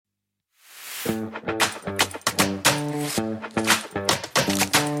Hello,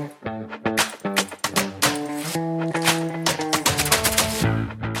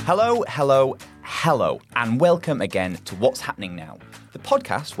 and welcome again to What's Happening Now, the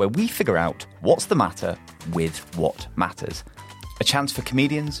podcast where we figure out what's the matter with what matters. A chance for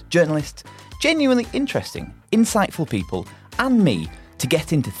comedians, journalists, genuinely interesting, insightful people, and me to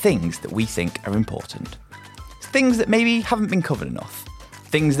get into things that we think are important. Things that maybe haven't been covered enough.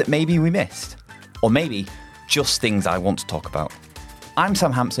 Things that maybe we missed. Or maybe just things I want to talk about. I'm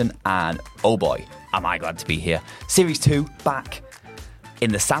Sam Hampson, and oh boy, am I glad to be here. Series 2, back.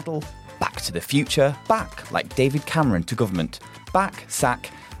 In the saddle, back to the future, back like David Cameron to government, back,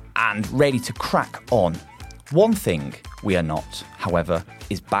 sack, and ready to crack on. One thing we are not, however,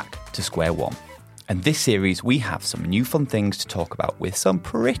 is back to square one. And this series, we have some new fun things to talk about with some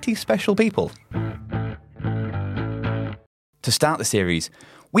pretty special people. To start the series,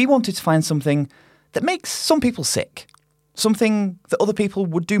 we wanted to find something that makes some people sick. Something that other people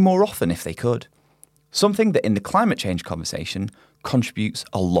would do more often if they could. Something that in the climate change conversation contributes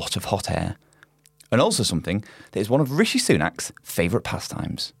a lot of hot air. And also something that is one of Rishi Sunak's favourite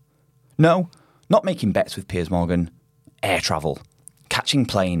pastimes. No, not making bets with Piers Morgan. Air travel. Catching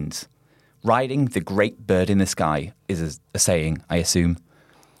planes. Riding the great bird in the sky is a saying, I assume.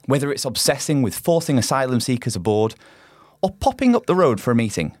 Whether it's obsessing with forcing asylum seekers aboard or popping up the road for a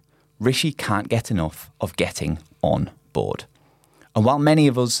meeting, Rishi can't get enough of getting on board. And while many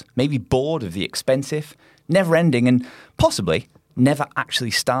of us may be bored of the expensive, never-ending and possibly never actually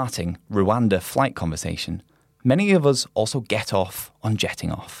starting Rwanda flight conversation, many of us also get off on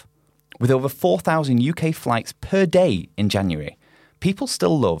jetting off. With over 4,000 UK flights per day in January, people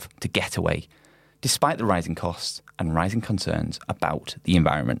still love to get away, despite the rising costs and rising concerns about the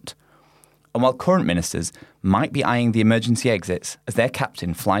environment. And while current ministers might be eyeing the emergency exits as their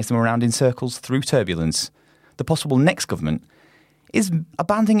captain flies them around in circles through turbulence, the possible next government is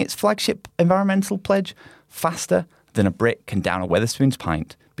abandoning its flagship environmental pledge faster than a Brit can down a Wetherspoons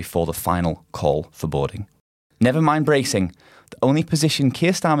pint before the final call for boarding. Never mind bracing, the only position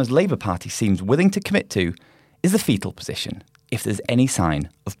Keir Starmer's Labour Party seems willing to commit to is the fetal position, if there's any sign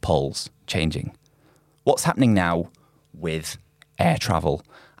of polls changing. What's happening now with air travel?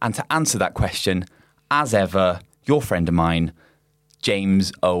 And to answer that question, as ever, your friend of mine,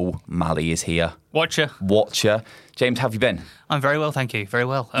 James O'Malley is here. Watcher. James, how have you been? I'm very well, thank you. Very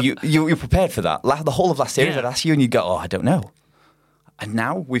well. You're prepared for that. The whole of last series, I'd ask you and you'd go, I don't know. And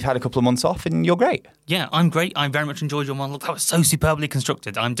now we've had a couple of months off and you're great. Yeah, I'm great. I very much enjoyed your monologue. That was so superbly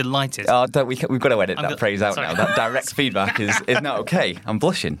constructed. I'm delighted. We've got to edit that phrase out now. That direct feedback is not okay. I'm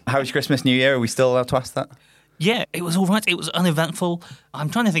blushing. How was your Christmas, New Year? Are we still allowed to ask that? Yeah, it was all right. It was uneventful.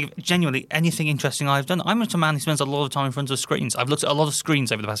 I'm trying to think of genuinely anything interesting I've done. I'm just a man who spends a lot of time in front of screens. I've looked at a lot of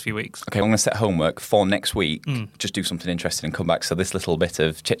screens over the past few weeks. Okay, I'm going to set homework for next week. Just do something interesting and come back. So this little bit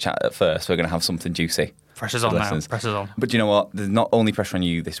of chit-chat at first, we're going to have something juicy. Pressure's on now. Pressure's on. But you know what? There's not only pressure on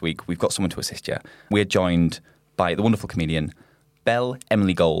you this week. We've got someone to assist you. We're joined by the wonderful comedian, Belle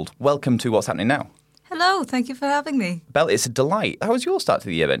Emily Gold. Welcome to What's Happening Now. Hello, thank you for having me. Belle, it's a delight. How was your start to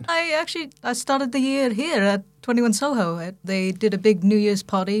the year then? I started the year here at 21 Soho. They did a big New Year's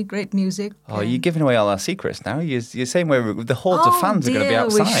party, great music. Oh, you're giving away all our secrets now. You're saying where the hordes of fans are going to be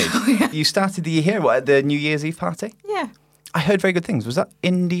outside. You started the year here, at the New Year's Eve party? Yeah. I heard very good things. Was that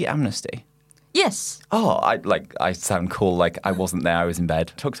Indie Amnesty? Yes. Oh, I sound cool like I wasn't there. I was in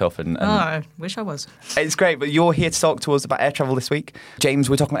bed, tucked up. And I wish I was. It's great, but you're here to talk to us about air travel this week. James,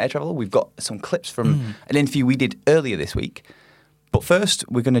 we're talking about air travel. We've got some clips from an interview we did earlier this week. But first,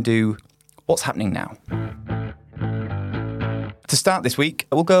 we're going to do What's Happening Now. To start this week,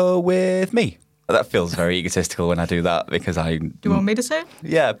 we'll go with me. That feels very egotistical when I do that because I... Do you want me to say it?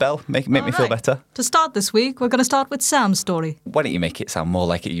 Yeah, Belle, make me feel better. To start this week, we're going to start with Sam's story. Why don't you make it sound more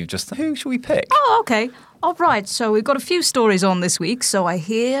like it? Who should we pick? Oh, okay. All right, so we've got a few stories on this week, so I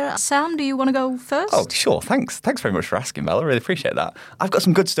hear. Sam, do you want to go first? Oh, sure. Thanks very much for asking, Belle. I really appreciate that. I've got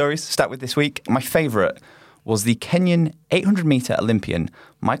some good stories to start with this week. My favourite was the Kenyan 800-metre Olympian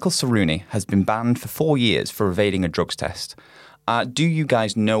Michael Saruni has been banned for 4 years for evading a drugs test. Do you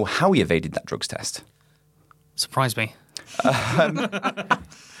guys know how he evaded that drugs test? Surprise me.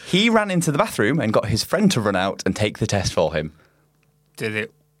 He ran into the bathroom and got his friend to run out and take the test for him. Did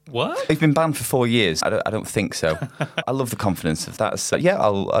it work? He's been banned for 4 years. I don't think so. I love the confidence of that. So,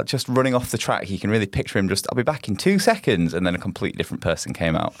 I'll just running off the track. You can really picture him I'll be back in 2 seconds, and then a completely different person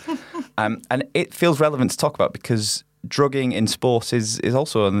came out. And it feels relevant to talk about because drugging in sport is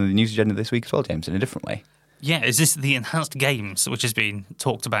also on the news agenda this week as well, James, in a different way. Yeah, is this the enhanced games which has been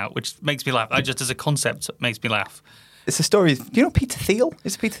talked about, which makes me laugh? Just as a concept, makes me laugh. It's a story. Do you know Peter Thiel?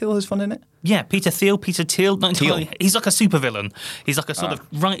 Is Peter Thiel who's fun in it? Yeah, Peter Thiel, Peter Thiel. Not entirely. Thiel. He's like a supervillain. He's like a sort of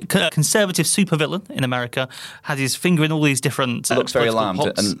conservative supervillain in America. Had his finger in all these different. Looks very political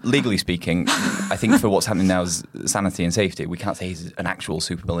alarmed. pots. And legally speaking, I think for what's happening now is sanity and safety. We can't say he's an actual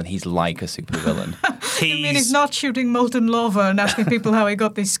supervillain. He's like a supervillain. I mean, he's not shooting molten lava and asking people how he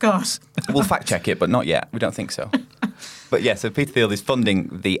got these scars. We'll fact check it, but not yet. We don't think so. But yeah, so Peter Thiel is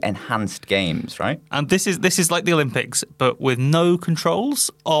funding the enhanced games, right? And this is like the Olympics, but with no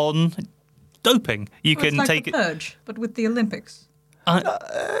controls on doping. You Well, can it's like take the it. Purge, but with the Olympics.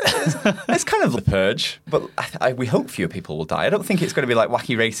 It's kind of the purge, but we hope fewer people will die. I don't think it's going to be like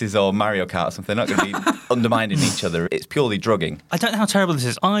Wacky Races or Mario Kart or something. They're not going to be undermining each other. It's purely drugging. I don't know how terrible this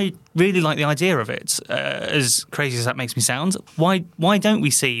is. I really like the idea of it, as crazy as that makes me sound. Why don't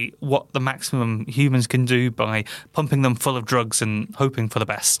we see what the maximum humans can do by pumping them full of drugs and hoping for the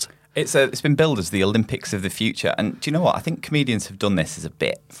best? It's been billed as the Olympics of the future. And do you know what? I think comedians have done this as a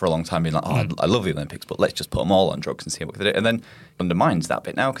bit for a long time, being like, I love the Olympics, but let's just put them all on drugs and see what they do. And then undermines that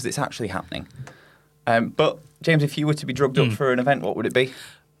bit now because it's actually happening. But, James, if you were to be drugged up for an event, what would it be?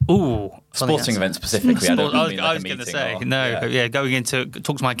 Ooh, Sporting event specifically. I don't mean like I was a going to meeting say, or- yeah, going into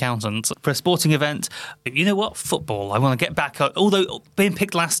talk to my accountant for a sporting event. You know what? Football. I want to get back. Although being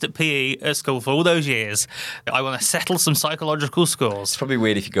picked last at PE at school for all those years, I want to settle some psychological scores. It's probably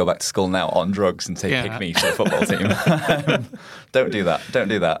weird if you go back to school now on drugs and say, Yeah. pick me for a football team. Don't do that. Don't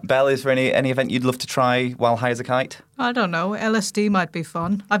do that. Belle, is there any event you'd love to try while high as a kite? I don't know. LSD might be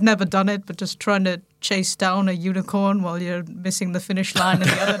fun. I've never done it, but just trying to chase down a unicorn while you're missing the finish line in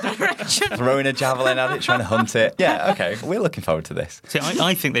the other direction. Throwing a javelin at it, trying to hunt it. Yeah, okay. We're looking forward to this. See,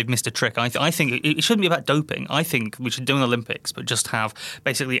 I think they've missed a trick. I think it shouldn't be about doping. I think we should do an Olympics, but just have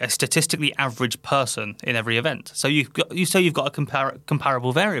basically a statistically average person in every event. So you've got a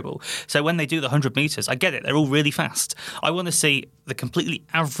comparable variable. So when they do the 100 meters, I get it. They're all really fast. I want to see the completely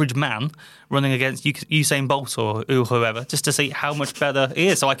average man running against Usain Bolt or whoever, just to see how much better he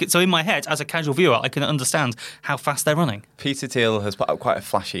is. So in my head, as a casual viewer, I can understand how fast they're running. Peter Thiel has put out quite a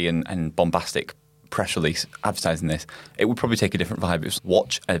flashy and bombastic press release advertising this. It would probably take a different vibe. It was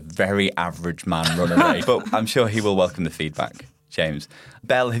watch a very average man run a race. But I'm sure he will welcome the feedback. James.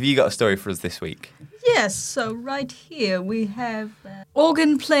 Belle, have you got a story for us this week? Yes, so right here we have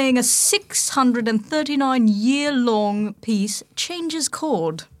organ playing a 639-year-long piece changes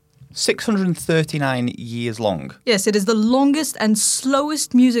chord. 639 years long. Yes, it is the longest and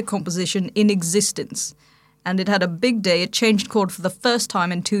slowest music composition in existence. And it had a big day. It changed chord for the first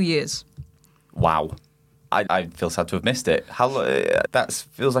time in 2 years. Wow. I feel sad to have missed it. That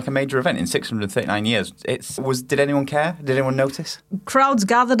feels like a major event in 639 years. Did anyone care? Did anyone notice? Crowds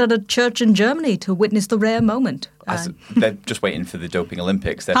gathered at a church in Germany to witness the rare moment. They're just waiting for the doping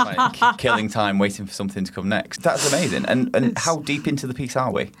Olympics. They're killing time, waiting for something to come next. That's amazing. And how deep into the piece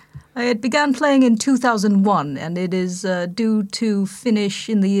are we? It began playing in 2001, and it is due to finish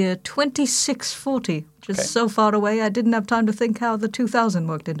in the year 2640, which is so far away I didn't have time to think how the 2000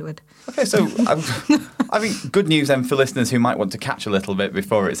 worked into it. Okay, so I think good news then for listeners who might want to catch a little bit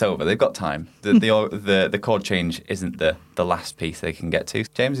before it's over. They've got time. The chord change isn't the last piece they can get to.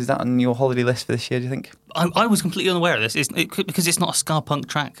 James, is that on your holiday list for this year, do you think? I was completely unaware of this. Because it's not a ska punk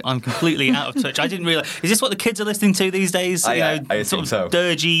track, I'm completely out of touch. I didn't realise. Is this what the kids are listening to these days? I assume so.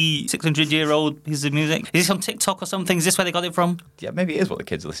 Dirgy 600-year-old pieces of music. Is this on TikTok or something? Is this where they got it from? Yeah, maybe it is what the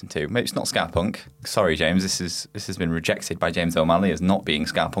kids are listening to. Maybe it's not ska punk. Sorry, James. This has been rejected by James O'Malley as not being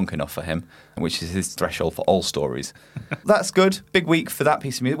ska punk enough for him, which is his threshold for all stories. That's good. Big week for that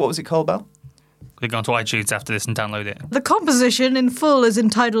piece of music. What was it called, Belle? They go onto iTunes after this and download it. The composition in full is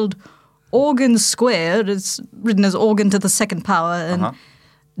entitled Organ Squared. It's written as organ to the second power and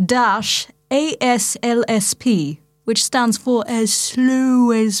dash ASLSP, which stands for as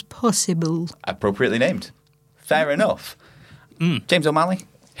slow as possible. Appropriately named. Fair enough. James O'Malley,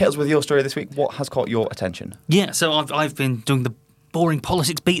 hit us with your story this week. What has caught your attention? Yeah, so I've been doing the boring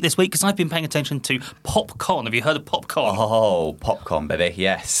politics beat this week because I've been paying attention to PopCon. Have you heard of PopCon? Oh, popcorn, baby.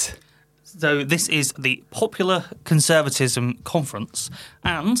 Yes. So this is the Popular Conservatism Conference,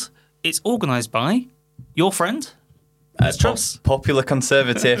 and it's organised by your friend, Liz Truss. Popular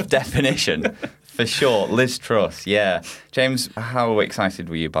conservative definition, for sure. Liz Truss, yeah. James, how excited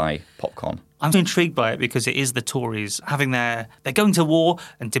were you by PopCon? I'm intrigued by it because it is the Tories they're going to war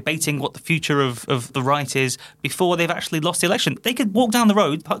and debating what the future of the right is before they've actually lost the election. They could walk down the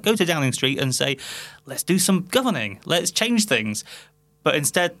road, go to Downing Street and say, let's do some governing, let's change things. But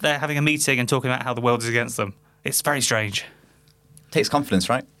instead, they're having a meeting and talking about how the world is against them. It's very strange. Takes confidence,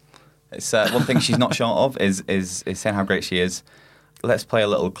 right? It's one thing she's not short of is saying how great she is. Let's play a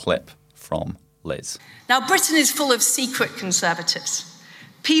little clip from Liz. Now, Britain is full of secret conservatives,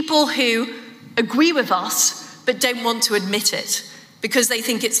 people who agree with us but don't want to admit it because they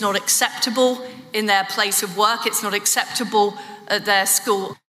think it's not acceptable in their place of work, it's not acceptable at their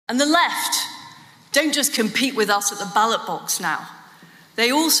school. And the left don't just compete with us at the ballot box now.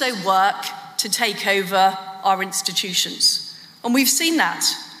 They also work to take over our institutions. And we've seen that.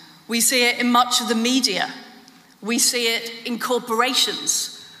 We see it in much of the media. We see it in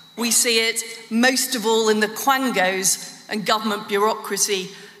corporations. We see it most of all in the quangos and government bureaucracy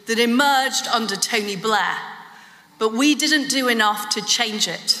that emerged under Tony Blair. But we didn't do enough to change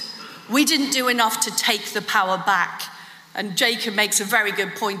it. We didn't do enough to take the power back. And Jacob makes a very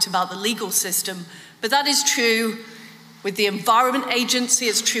good point about the legal system. But that is true with the Environment Agency,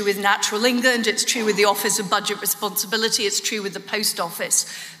 it's true with Natural England, it's true with the Office of Budget Responsibility, it's true with the Post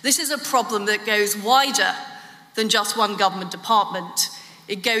Office. This is a problem that goes wider than just one government department.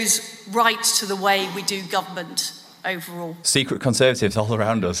 It goes right to the way we do government overall. Secret conservatives all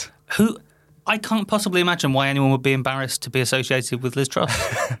around us. I can't possibly imagine why anyone would be embarrassed to be associated with Liz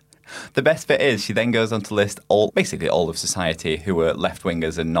Truss. The best bit is she then goes on to list basically all of society who are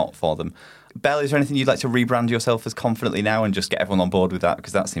left-wingers and not for them. Belle, is there anything you'd like to rebrand yourself as confidently now and just get everyone on board with that?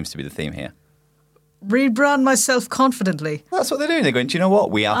 Because that seems to be the theme here. Rebrand myself confidently. Well, that's what they're doing. They're going, do you know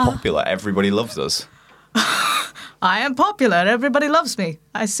what? We are popular. Everybody loves us. I am popular. Everybody loves me.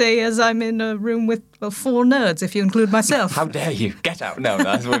 I say as I'm in a room with 4 nerds, if you include myself. How dare you? Get out. No,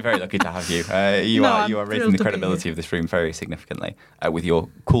 we're very lucky to have you. You are raising the credibility of this room very significantly with your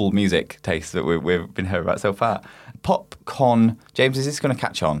cool music taste that we've been hearing about so far. Popcorn. James, is this going to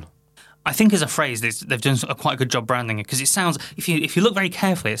catch on? I think as a phrase, they've done quite a good job branding it because it sounds, if you look very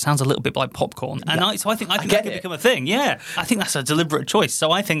carefully, it sounds a little bit like popcorn. And I think that could become a thing. Yeah, I think that's a deliberate choice.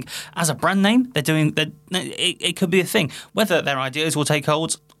 So I think as a brand name, it could be a thing. Whether their ideas will take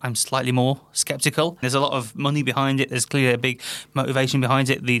hold, I'm slightly more sceptical. There's a lot of money behind it. There's clearly a big motivation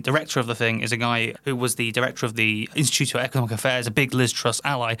behind it. The director of the thing is a guy who was the director of the Institute for Economic Affairs, a big Liz Truss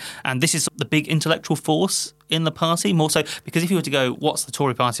ally. And this is the big intellectual force in the party, more so because if you were to go, what's the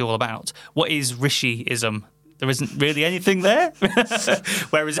Tory party all about? What is Rishi-ism? There isn't really anything there.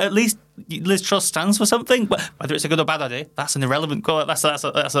 Whereas at least Liz Truss stands for something. Whether it's a good or bad idea, that's an irrelevant call. That's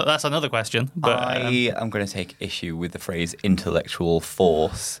another question. But I am going to take issue with the phrase intellectual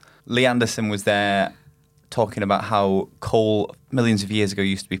force. Lee Anderson was there talking about how coal millions of years ago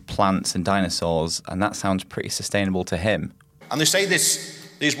used to be plants and dinosaurs, and that sounds pretty sustainable to him. And they say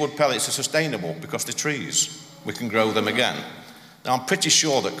these wood pellets are sustainable because they're trees. We can grow them again. Now, I'm pretty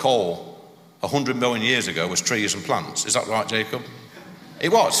sure that coal 100 million years ago was trees and plants. Is that right, Jacob?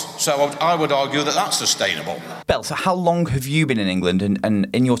 It was. So I would argue that that's sustainable. Belle, so how long have you been in England, and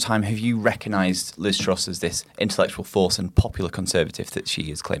in your time have you recognised Liz Truss as this intellectual force and popular conservative that she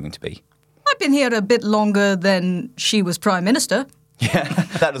is claiming to be? I've been here a bit longer than she was Prime Minister. Yeah,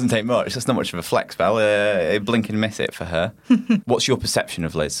 that doesn't take much. That's not much of a flex, Belle. Blink and miss it for her. What's your perception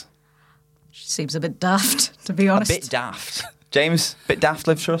of Liz? She seems a bit daft, to be honest. A bit daft. James, bit daft,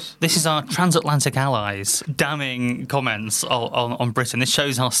 Liz Truss? This is our transatlantic allies damning comments on Britain. This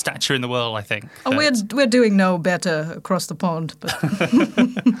shows our stature in the world, I think. And we're doing no better across the pond. But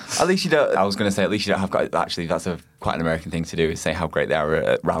At least you don't. I was going to say, at least you don't have. Actually, that's quite an American thing to do, is say how great they are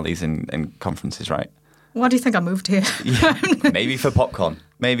at rallies and conferences, right? Why do you think I moved here? Yeah, maybe for popcorn.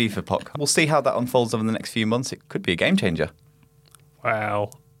 We'll see how that unfolds over the next few months. It could be a game changer.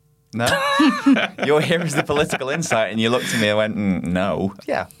 Wow. No? You're here as the political insight, and you looked at me and went, no.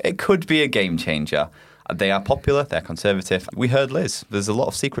 Yeah, it could be a game changer. They are popular, they're conservative. We heard Liz. There's a lot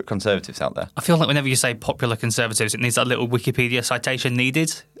of secret conservatives out there. I feel like whenever you say popular conservatives, it needs that little Wikipedia citation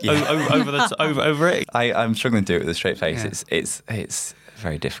needed over it. I'm struggling to do it with a straight face. Yeah. It's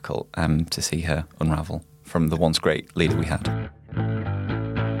very difficult to see her unravel from the once great leader we had.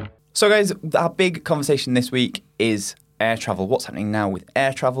 So, guys, our big conversation this week is air travel. What's happening now with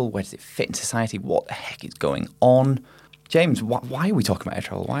air travel? Where does it fit in society? What the heck is going on? James, why are we talking about air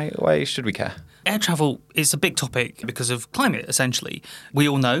travel? Why should we care? Air travel is a big topic because of climate, essentially. We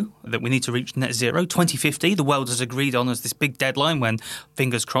all know that we need to reach net zero. 2050, the world has agreed on as this big deadline when,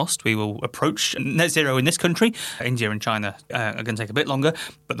 fingers crossed, we will approach net zero in this country. India and China are going to take a bit longer,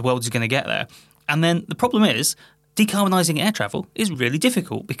 but the world is going to get there. And then the problem is, decarbonising air travel is really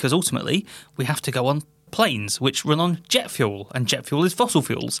difficult because ultimately we have to go on planes which run on jet fuel, and jet fuel is fossil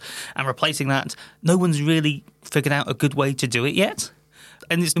fuels. And replacing that, no one's really figured out a good way to do it yet.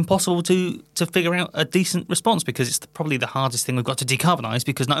 And it's impossible to figure out a decent response because it's probably the hardest thing we've got to decarbonise,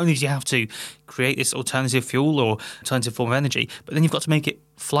 because not only do you have to create this alternative fuel or alternative form of energy, but then you've got to make it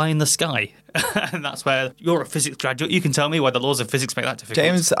fly in the sky. And that's where you're a physics graduate. You can tell me why the laws of physics make that difficult.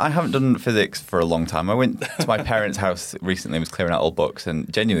 James, I haven't done physics for a long time. I went to my parents' house recently and was clearing out old books,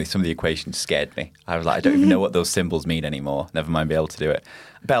 and genuinely some of the equations scared me. I was like, I don't even know what those symbols mean anymore, never mind be able to do it.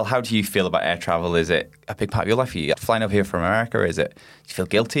 Belle, how do you feel about air travel? Is it a big part of your life? Are you flying over here from America? Do you feel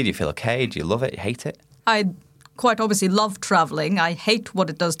guilty? Do you feel okay? Do you love it? Do you hate it? I quite obviously love travelling. I hate what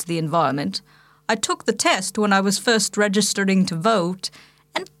it does to the environment. I took the test when I was first registering to vote,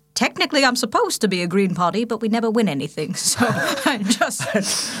 and technically I'm supposed to be a Green Party, but we never win anything. So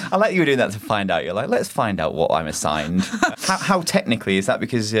I like you were doing that to find out. You're like, let's find out what I'm assigned. How technically? Is that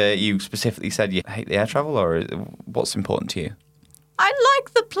because you specifically said you hate the air travel, or what's important to you? I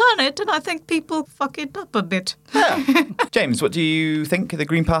like the planet, and I think people fuck it up a bit. Yeah. James, what do you think? Are the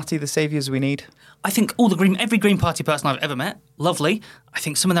Green Party the saviours we need? I think every Green Party person I've ever met, lovely. I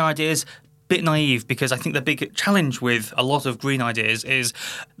think some of their ideas, bit naive, because I think the big challenge with a lot of green ideas is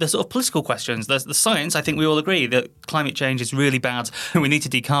the sort of political questions. There's the science. I think we all agree that climate change is really bad and we need to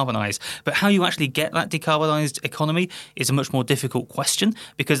decarbonise. But how you actually get that decarbonised economy is a much more difficult question,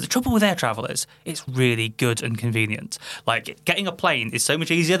 because the trouble with air travel is it's really good and convenient. Like, getting a plane is so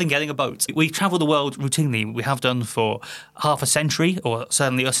much easier than getting a boat. We travel the world routinely. We have done for half a century, or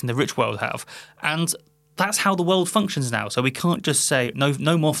certainly us in the rich world have. And that's how the world functions now. So we can't just say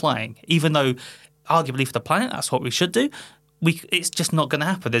no more flying, even though arguably for the planet that's what we should do. It's just not going to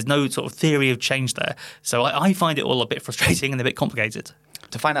happen. There's no sort of theory of change there. So I find it all a bit frustrating and a bit complicated.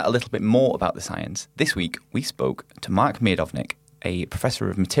 To find out a little bit more about the science, this week we spoke to Mark Miodownik, a professor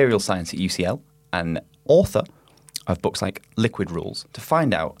of material science at UCL and author of books like Liquid Rules, to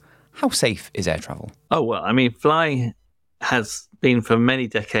find out how safe is air travel. Oh, well, I mean, flying has been for many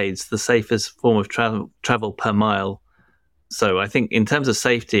decades the safest form of travel per mile. So I think in terms of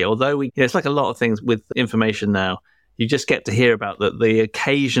safety, although it's like a lot of things with information now, you just get to hear about the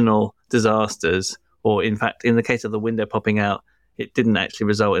occasional disasters, or in fact, in the case of the window popping out, it didn't actually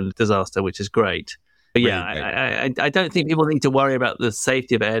result in a disaster, which is great. But yeah, I don't think people need to worry about the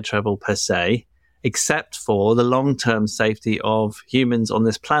safety of air travel per se, except for the long-term safety of humans on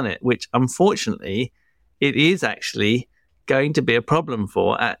this planet, which unfortunately it is actually going to be a problem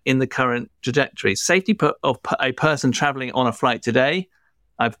for in the current trajectory. Safety of a person traveling on a flight today,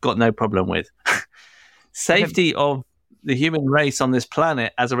 I've got no problem with. Safety of the human race on this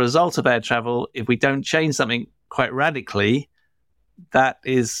planet as a result of air travel, if we don't change something quite radically, that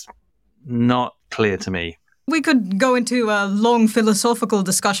is not clear to me. We could go into a long philosophical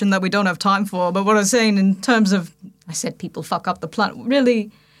discussion that we don't have time for, but what I was saying in terms of, I said people fuck up the planet,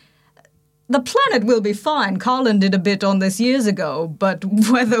 really, the planet will be fine. Carlin did a bit on this years ago, but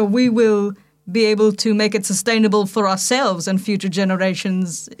whether we will be able to make it sustainable for ourselves and future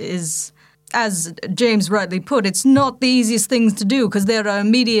generations is, as James rightly put, it's not the easiest things to do, because there are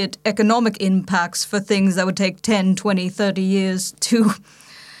immediate economic impacts for things that would take 10, 20, 30 years to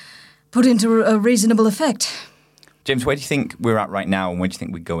put into a reasonable effect. James, where do you think we're at right now, and where do you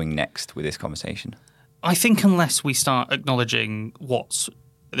think we're going next with this conversation? I think unless we start acknowledging what's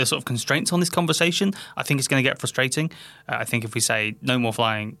the sort of constraints on this conversation, I think it's going to get frustrating. I think if we say no more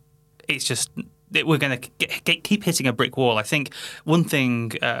flying, it's just we're going to keep hitting a brick wall. I think one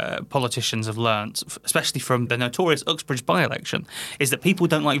thing politicians have learnt, especially from the notorious Uxbridge by-election, is that people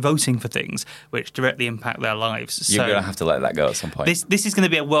don't like voting for things which directly impact their lives. You're going to have to let that go at some point. This is going to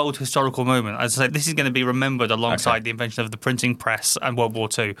be a world historical moment. As I said, this is going to be remembered alongside the invention of the printing press and World War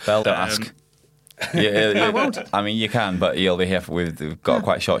II. Belle, don't ask. I won't. I mean, you can, but you'll be here we've got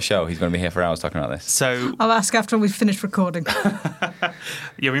quite a short show. He's going to be here for hours talking about this. So I'll ask after we've finished recording.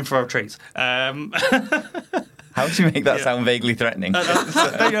 You're in for a treat. How do you make that sound vaguely threatening?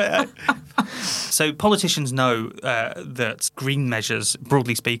 So politicians know that green measures,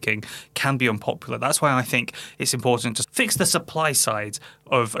 broadly speaking, can be unpopular. That's why I think it's important to fix the supply side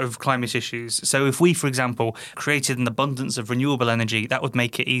of climate issues. So if we, for example, created an abundance of renewable energy, that would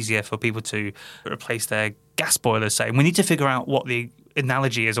make it easier for people to replace their gas boilers, say. And we need to figure out what the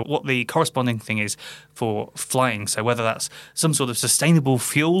analogy is, or what the corresponding thing is for flying. So whether that's some sort of sustainable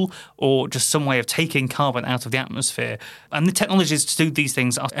fuel or just some way of taking carbon out of the atmosphere. And the technologies to do these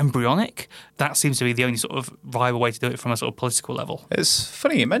things are embryonic. That seems to be the only sort of viable way to do it from a sort of political level. It's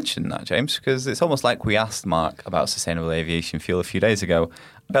funny you mentioned that, James, because it's almost like we asked Mark about sustainable aviation fuel a few days ago.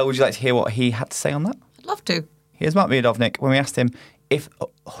 Belle, would you like to hear what he had to say on that? I'd love to. Here's Mark Miodownik when we asked him if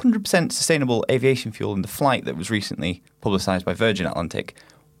 100% sustainable aviation fuel in the flight that was recently publicised by Virgin Atlantic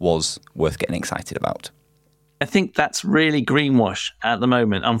was worth getting excited about. I think that's really greenwash at the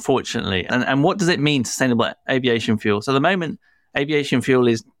moment, unfortunately. And what does it mean, sustainable aviation fuel? So at the moment, aviation fuel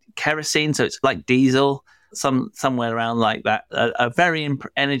is kerosene, so it's like diesel. somewhere around like that, a very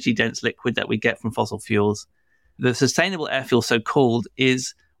energy-dense liquid that we get from fossil fuels. The sustainable air fuel, so-called,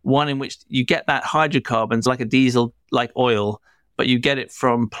 is one in which you get that hydrocarbons like a diesel, like oil, but you get it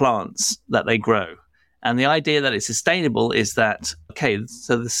from plants that they grow. And the idea that it's sustainable is that, okay,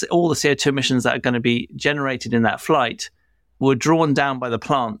 so all the CO2 emissions that are going to be generated in that flight were drawn down by the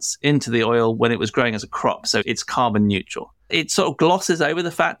plants into the oil when it was growing as a crop. So it's carbon neutral. It sort of glosses over the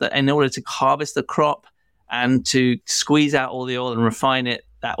fact that in order to harvest the crop and to squeeze out all the oil and refine it,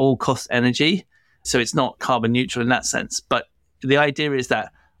 that all costs energy. So it's not carbon neutral in that sense. But the idea is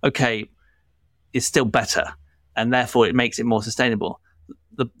that, okay, it's still better, and therefore it makes it more sustainable.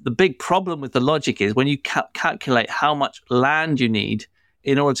 The big problem with the logic is when you calculate how much land you need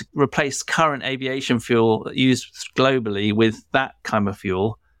in order to replace current aviation fuel used globally with that kind of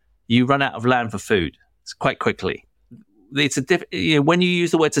fuel, you run out of land for food quite quickly. It's when you use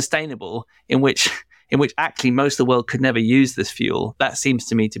the word sustainable, in which actually most of the world could never use this fuel, that seems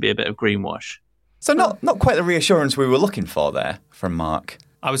to me to be a bit of greenwash. So not quite the reassurance we were looking for there from Mark.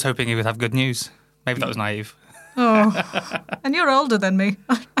 I was hoping he would have good news. Maybe that was naive. Oh, and you're older than me.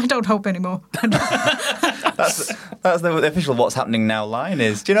 I don't hope anymore. That's the official What's Happening Now line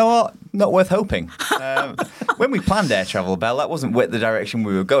is, do you know what? Not worth hoping. When we planned air travel, Belle, that wasn't the direction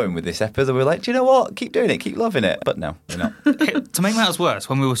we were going with this episode. We were like, do you know what? Keep doing it. Keep loving it. But no, we're not. To make matters worse,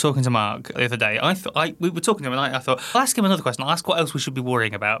 when we were talking to Mark the other day, we were talking to him and I thought, I'll ask him another question. I'll ask what else we should be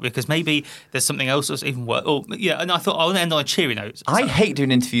worrying about because maybe there's something else that's even worse. And I thought I want to end on a cheery note. So. I hate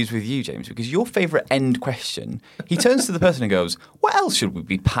doing interviews with you, James, because your favourite end question, he turns to the person and goes, what else should we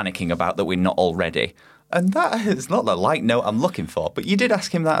be panicking about that we're not already? And that is not the light note I'm looking for. But you did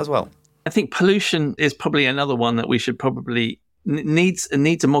ask him that as well. I think pollution is probably another one that we should probably needs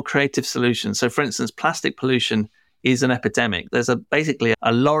a more creative solution. So, for instance, plastic pollution is an epidemic. There's basically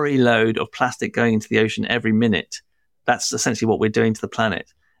a lorry load of plastic going into the ocean every minute. That's essentially what we're doing to the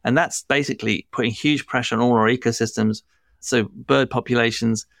planet. And that's basically putting huge pressure on all our ecosystems. So bird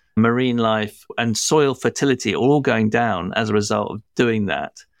populations, marine life, and soil fertility are all going down as a result of doing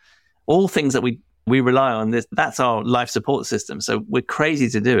that. All things that we rely on, that's our life support system. So we're crazy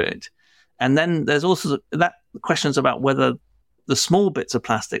to do it. And then there's also that questions about whether the small bits of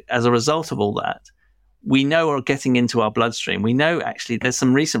plastic, as a result of all that, we know are getting into our bloodstream. We know actually there's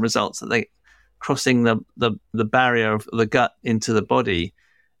some recent results that they crossing the barrier of the gut into the body.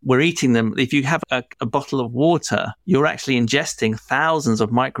 We're eating them. If you have a bottle of water, you're actually ingesting thousands of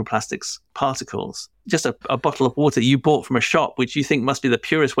microplastics particles. Just a bottle of water you bought from a shop, which you think must be the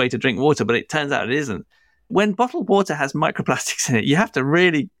purest way to drink water, but it turns out it isn't. When bottled water has microplastics in it, you have to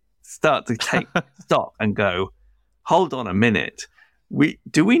really start to take stock and go, hold on a minute.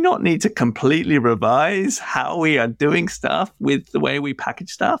 Do we not need to completely revise how we are doing stuff with the way we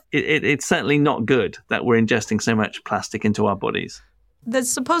package stuff? It's certainly not good that we're ingesting so much plastic into our bodies.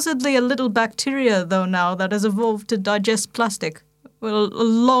 There's supposedly a little bacteria, though, now that has evolved to digest plastic. Well, a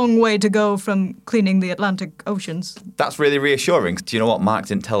long way to go from cleaning the Atlantic oceans. That's really reassuring. Do you know what? Mark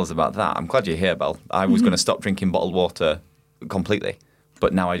didn't tell us about that. I'm glad you're here, Belle. I was going to stop drinking bottled water completely.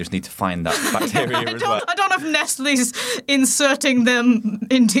 But now I just need to find that bacteria as well. I don't have Nestle's inserting them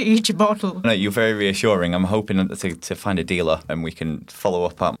into each bottle. No, you're very reassuring. I'm hoping to find a dealer and we can follow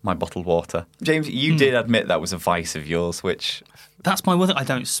up on my bottled water. James, you did admit that was a vice of yours, which... That's my one thing. I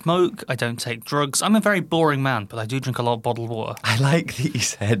don't smoke. I don't take drugs. I'm a very boring man, but I do drink a lot of bottled water. I like that you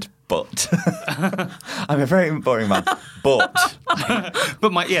said, but. I'm a very boring man, but.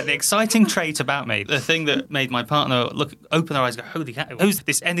 But the exciting trait about me, the thing that made my partner open her eyes and go, holy cow, who's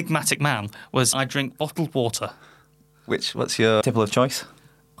this enigmatic man, was I drink bottled water. What's your tipple of choice?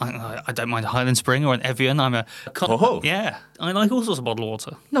 I don't mind a Highland Spring or an Evian. I'm a... Yeah. I like all sorts of bottled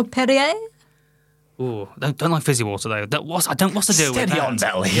water. No Perrier? Ooh, don't like fizzy water though. What's the deal with that? Steady on,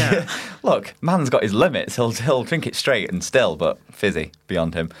 Belly. Yeah. Look, man's got his limits. He'll drink it straight and still, but fizzy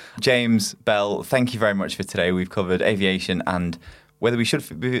beyond him. James, Belle, thank you very much for today. We've covered aviation and whether we should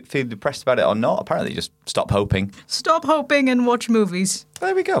feel depressed about it or not. Apparently, just stop hoping. Stop hoping and watch movies.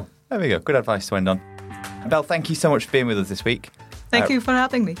 There we go. Good advice to end on. Belle, thank you so much for being with us this week. Thank you for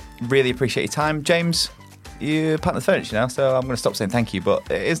having me. Really appreciate your time, James. You're part of the furniture now, so I'm going to stop saying thank you, but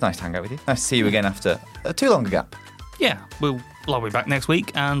it is nice to hang out with you. Nice to see you again after too long a gap. Yeah, I'll be back next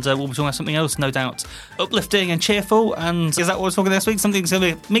week, and we'll be talking about something else, no doubt, uplifting and cheerful, and is that what we're talking next week? Something that's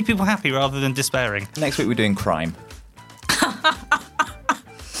going to make people happy rather than despairing. Next week we're doing crime.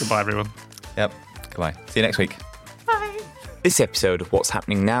 Goodbye, everyone. Yep, goodbye. See you next week. Bye. This episode of What's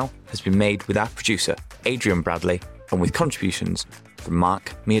Happening Now has been made with our producer, Adrian Bradley, and with contributions from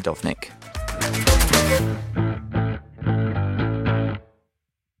Mark Miodownik.